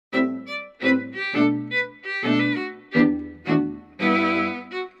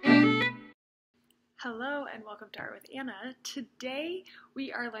Hello and welcome to Art with Anna. Today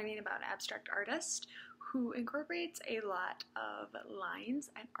we are learning about an abstract artist who incorporates a lot of lines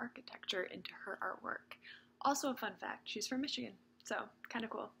and architecture into her artwork. Also a fun fact, she's from Michigan, so kind of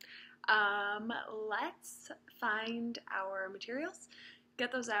cool. Let's find our materials,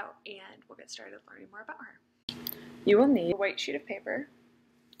 get those out, and we'll get started learning more about her. You will need a white sheet of paper,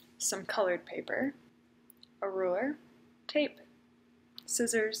 some colored paper, a ruler, tape,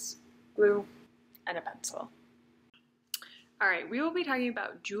 scissors, glue, and a pencil. Alright, we will be talking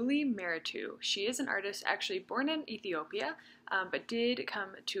about Julie Mehretu. She is an artist actually born in Ethiopia, but did come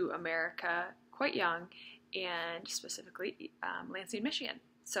to America quite young, and specifically Lansing, Michigan.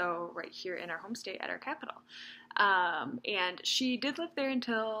 So right here in our home state at our capital. And she did live there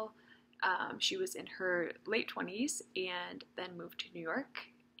until she was in her late 20s and then moved to New York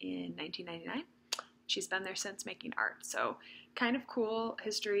in 1999. She's been there since making art. So kind of cool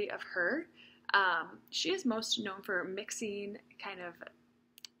history of her. She is most known for mixing kind of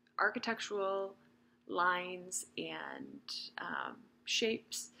architectural lines and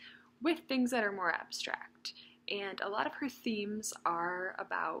shapes with things that are more abstract. And a lot of her themes are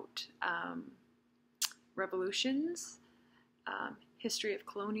about revolutions, history of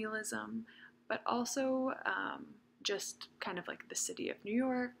colonialism, but also just kind of like the city of New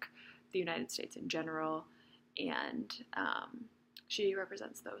York, the United States in general, and she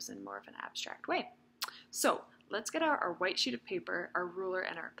represents those in more of an abstract way. So let's get out our white sheet of paper, our ruler,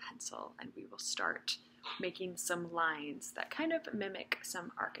 and our pencil, and we will start making some lines that kind of mimic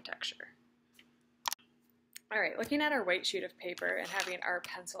some architecture. Alright, looking at our white sheet of paper and having our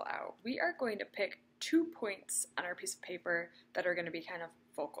pencil out, we are going to pick 2 points on our piece of paper that are going to be kind of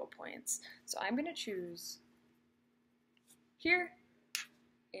focal points. So I'm going to choose here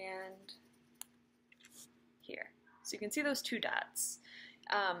and here. So you can see those 2 dots.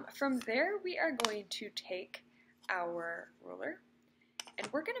 From there, we are going to take our ruler and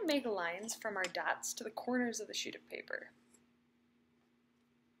we're going to make lines from our dots to the corners of the sheet of paper.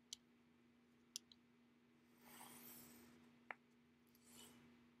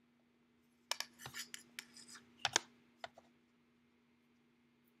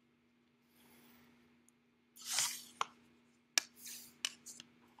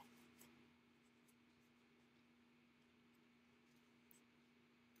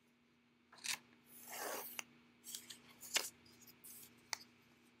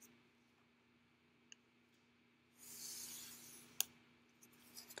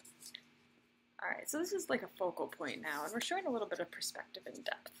 Alright, so this is like a focal point now, and we're showing a little bit of perspective and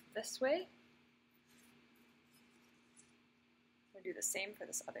depth this way. We'll do the same for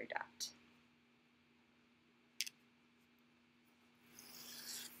this other dot.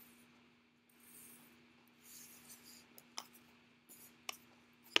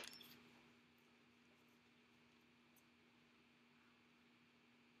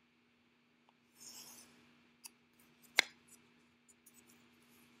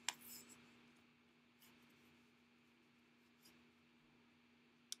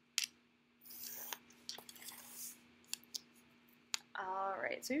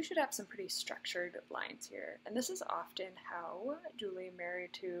 Alright, so you should have some pretty structured lines here, and this is often how Julie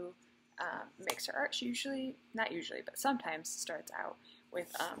Mehretu makes her art. She usually, not usually, but sometimes starts out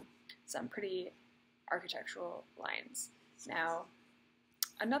with some pretty architectural lines. Now,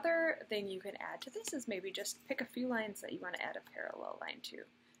 another thing you can add to this is maybe just pick a few lines that you want to add a parallel line to.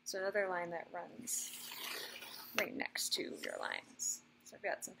 So another line that runs right next to your lines. So I've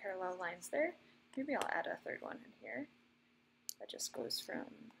got some parallel lines there. Maybe I'll add a third one in here. That just goes from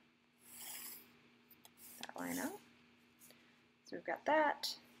that line out. So we've got that.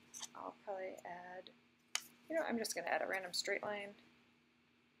 I'll probably add, I'm just going to add a random straight line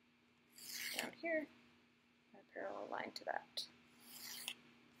down here, and a parallel line to that.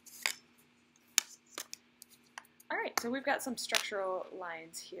 Alright, so we've got some structural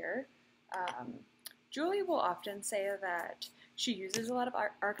lines here. Julie will often say that she uses a lot of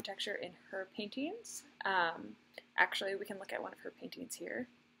architecture in her paintings. Actually, we can look at one of her paintings here.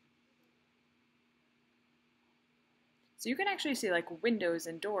 So you can actually see like windows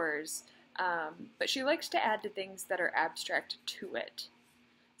and doors, but she likes to add to things that are abstract to it,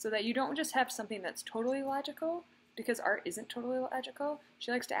 so that you don't just have something that's totally logical, because art isn't totally logical.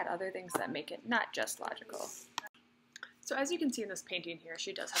 She likes to add other things that make it not just logical. So as you can see in this painting here,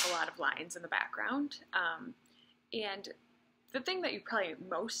 she does have a lot of lines in the background, and the thing that you probably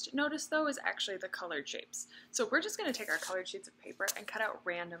most notice, though, is actually the colored shapes. So we're just going to take our colored sheets of paper and cut out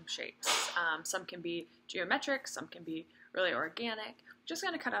random shapes. Some can be geometric, some can be really organic. We're just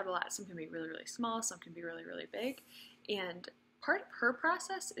going to cut out a lot. Some can be really, really small, some can be really, really big. And part of her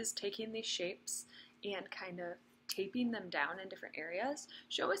process is taking these shapes and kind of taping them down in different areas.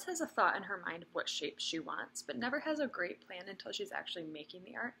 She always has a thought in her mind of what shape she wants, but never has a great plan until she's actually making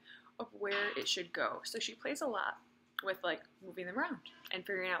the art of where it should go. So she plays a lot with like moving them around and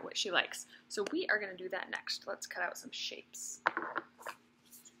figuring out what she likes. So we are going to do that next. Let's cut out some shapes.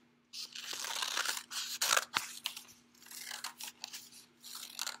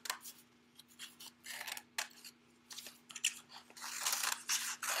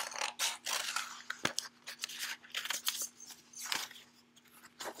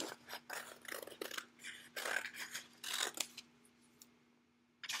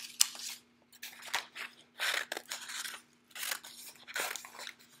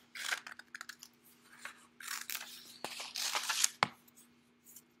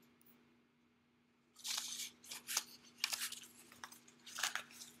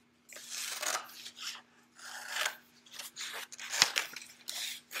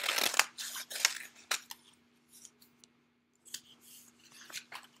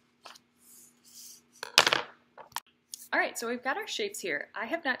 Alright, so we've got our shapes here. I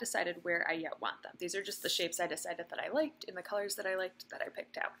have not decided where I yet want them. These are just the shapes I decided that I liked in the colors that I liked that I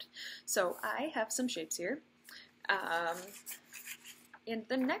picked out. So I have some shapes here. And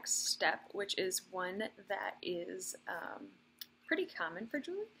the next step, which is one that is pretty common for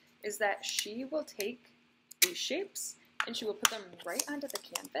Julie, is that she will take these shapes and she will put them right onto the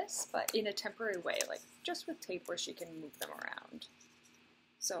canvas, but in a temporary way, like just with tape where she can move them around.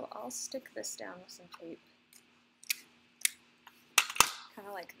 So I'll stick this down with some tape, kind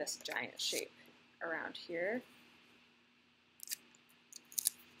of like this giant shape around here.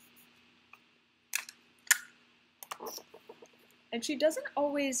 And she doesn't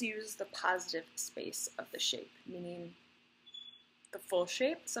always use the positive space of the shape, meaning the full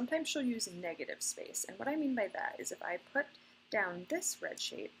shape. Sometimes she'll use negative space. And what I mean by that is if I put down this red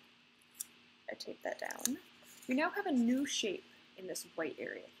shape, I tape that down, we now have a new shape in this white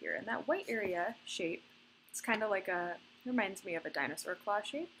area here. And that white area shape, it's kind of like reminds me of a dinosaur claw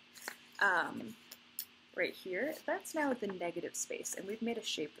shape. Right here, that's now the negative space, and we've made a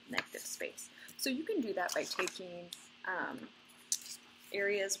shape with negative space. So you can do that by taking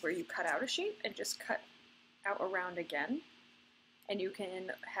areas where you cut out a shape and just cut out around again, and you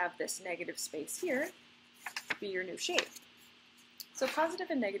can have this negative space here be your new shape. So positive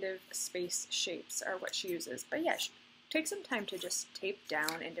and negative space shapes are what she uses. But yeah, take some time to just tape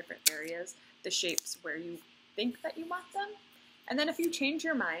down in different areas the shapes where you think that you want them. And then if you change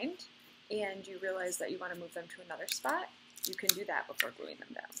your mind and you realize that you want to move them to another spot, you can do that before gluing them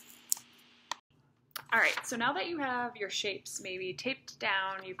down. Alright, so now that you have your shapes maybe taped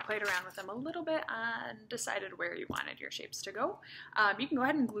down, you've played around with them a little bit and decided where you wanted your shapes to go, you can go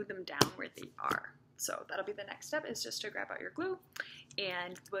ahead and glue them down where they are. So that'll be the next step, is just to grab out your glue,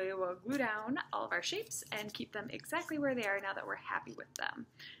 and we will glue down all of our shapes and keep them exactly where they are now that we're happy with them.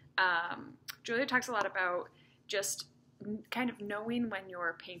 Julia talks a lot about just kind of knowing when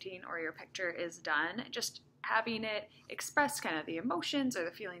your painting or your picture is done, just having it express kind of the emotions or the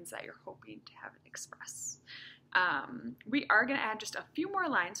feelings that you're hoping to have it express. We are going to add just a few more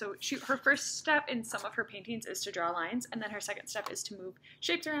lines. So her first step in some of her paintings is to draw lines, and then her second step is to move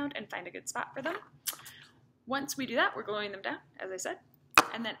shapes around and find a good spot for them. Once we do that, we're gluing them down, as I said.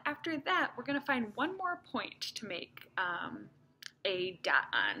 And then after that, we're going to find one more point to make a dot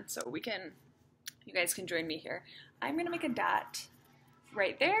on. So you guys can join me here. I'm going to make a dot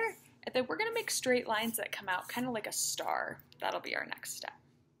right there, and then we're going to make straight lines that come out kind of like a star. That'll be our next step.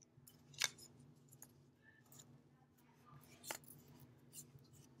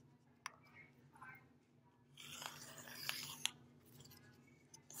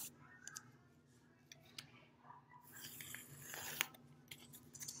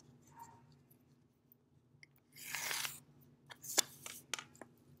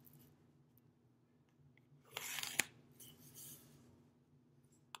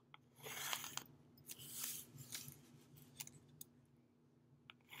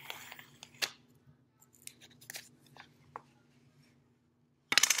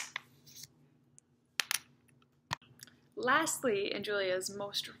 Lastly, in Julia's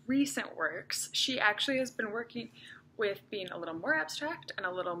most recent works, she actually has been working with being a little more abstract and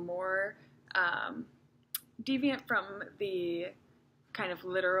a little more deviant from the kind of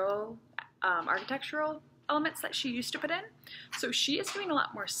literal architectural elements that she used to put in. So she is doing a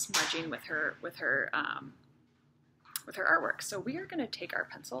lot more smudging with her artwork. So we are going to take our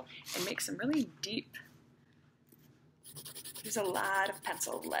pencil and make some really deep. There's a lot of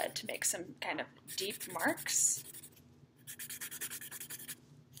pencil lead to make some kind of deep marks.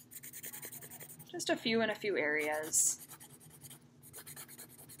 Just a few in a few areas.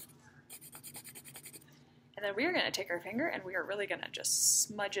 And then we are going to take our finger and we are really going to just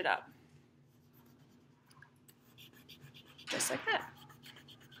smudge it up. Just like that.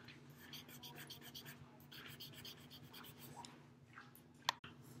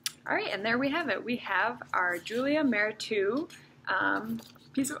 All right, and there we have it. We have our Julie Mehretu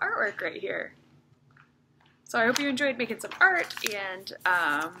piece of artwork right here. So I hope you enjoyed making some art and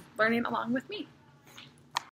learning along with me.